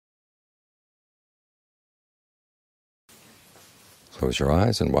Close your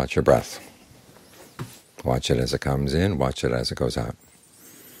eyes and watch your breath. Watch it as it comes in, watch it as it goes out.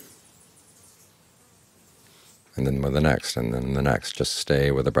 And then with the next, and then the next. Just stay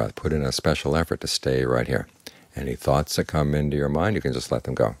with the breath. Put in a special effort to stay right here. Any thoughts that come into your mind, you can just let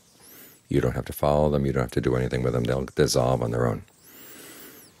them go. You don't have to follow them. You don't have to do anything with them. They'll dissolve on their own.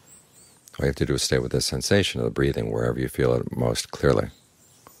 All you have to do is stay with the sensation of the breathing wherever you feel it most clearly.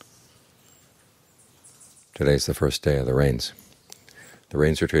 Today's the first day of the rains. The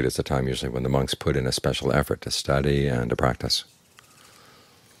rains retreat is the time usually when the monks put in a special effort to study and to practice.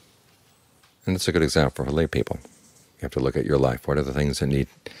 And it's a good example for lay people. You have to look at your life. What are the things that need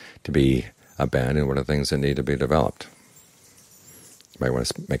to be abandoned? What are the things that need to be developed? You might want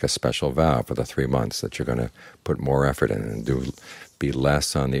to make a special vow for the 3 months that you're going to put more effort in and be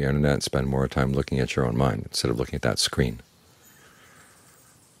less on the Internet and spend more time looking at your own mind instead of looking at that screen.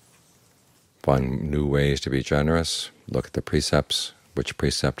 Find new ways to be generous. Look at the precepts. Which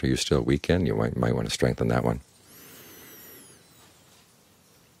precept are you still weak in? You might want to strengthen that one.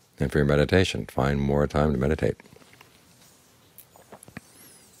 And for your meditation, find more time to meditate.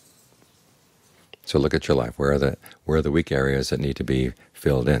 So look at your life. Where are the weak areas that need to be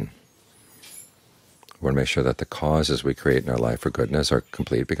filled in? We want to make sure that the causes we create in our life for goodness are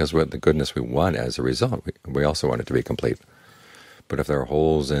complete, because the goodness we want as a result, we also want it to be complete. But if there are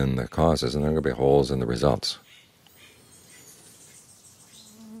holes in the causes, then there are going to be holes in the results.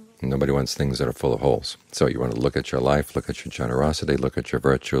 Nobody wants things that are full of holes. So you want to look at your life, look at your generosity, look at your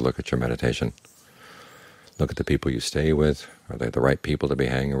virtue, look at your meditation. Look at the people you stay with. Are they the right people to be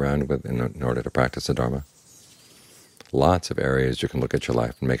hanging around with in order to practice the Dharma? Lots of areas you can look at your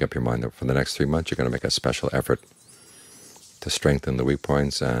life and make up your mind that for the next 3 months you're going to make a special effort to strengthen the weak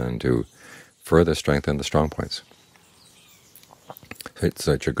points and to further strengthen the strong points,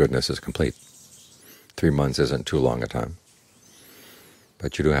 so that your goodness is complete. 3 months isn't too long a time.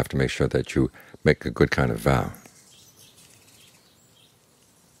 But you do have to make sure that you make a good kind of vow.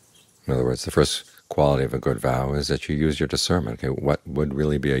 In other words, the first quality of a good vow is that you use your discernment. Okay, what would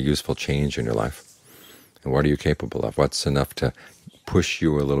really be a useful change in your life? And what are you capable of? What's enough to push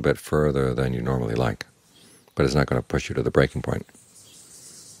you a little bit further than you normally like, but it's not going to push you to the breaking point?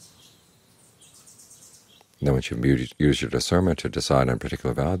 And then once you've used your discernment to decide on a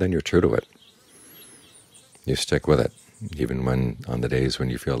particular vow, then you're true to it. You stick with it. Even when on the days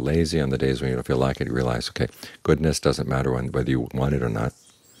when you feel lazy, on the days when you don't feel like it, you realize, okay, goodness doesn't matter whether you want it or not.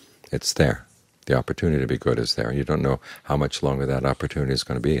 It's there. The opportunity to be good is there, and you don't know how much longer that opportunity is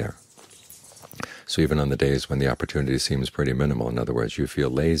going to be there. So even on the days when the opportunity seems pretty minimal, in other words, you feel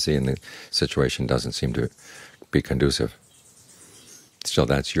lazy and the situation doesn't seem to be conducive, still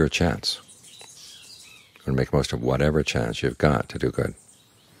that's your chance. You're going to make most of whatever chance you've got to do good.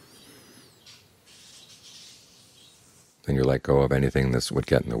 Then you let go of anything that would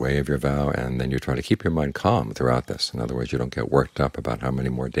get in the way of your vow, and then you try to keep your mind calm throughout this. In other words, you don't get worked up about how many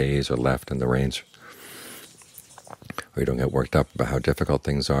more days are left in the rains, or you don't get worked up about how difficult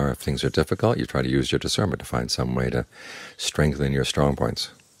things are. If things are difficult, you try to use your discernment to find some way to strengthen your strong points,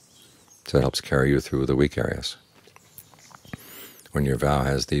 so it helps carry you through the weak areas. When your vow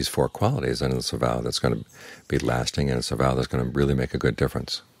has these 4 qualities, then it's a vow that's going to be lasting, and it's a vow that's going to really make a good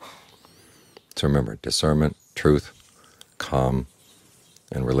difference. So remember, discernment, truth, calm,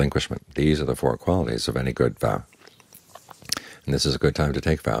 and relinquishment. These are the 4 qualities of any good vow. And this is a good time to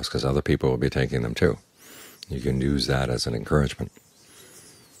take vows, because other people will be taking them too. You can use that as an encouragement.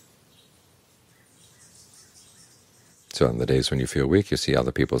 So on the days when you feel weak, you see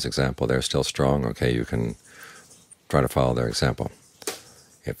other people's example. They're still strong. Okay, you can try to follow their example.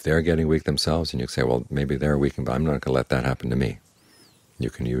 If they're getting weak themselves, and you say, well, maybe they're weak, but I'm not going to let that happen to me.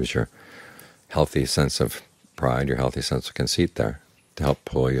 You can use your healthy sense of pride, your healthy sense of conceit there to help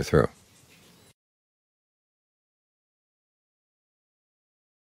pull you through.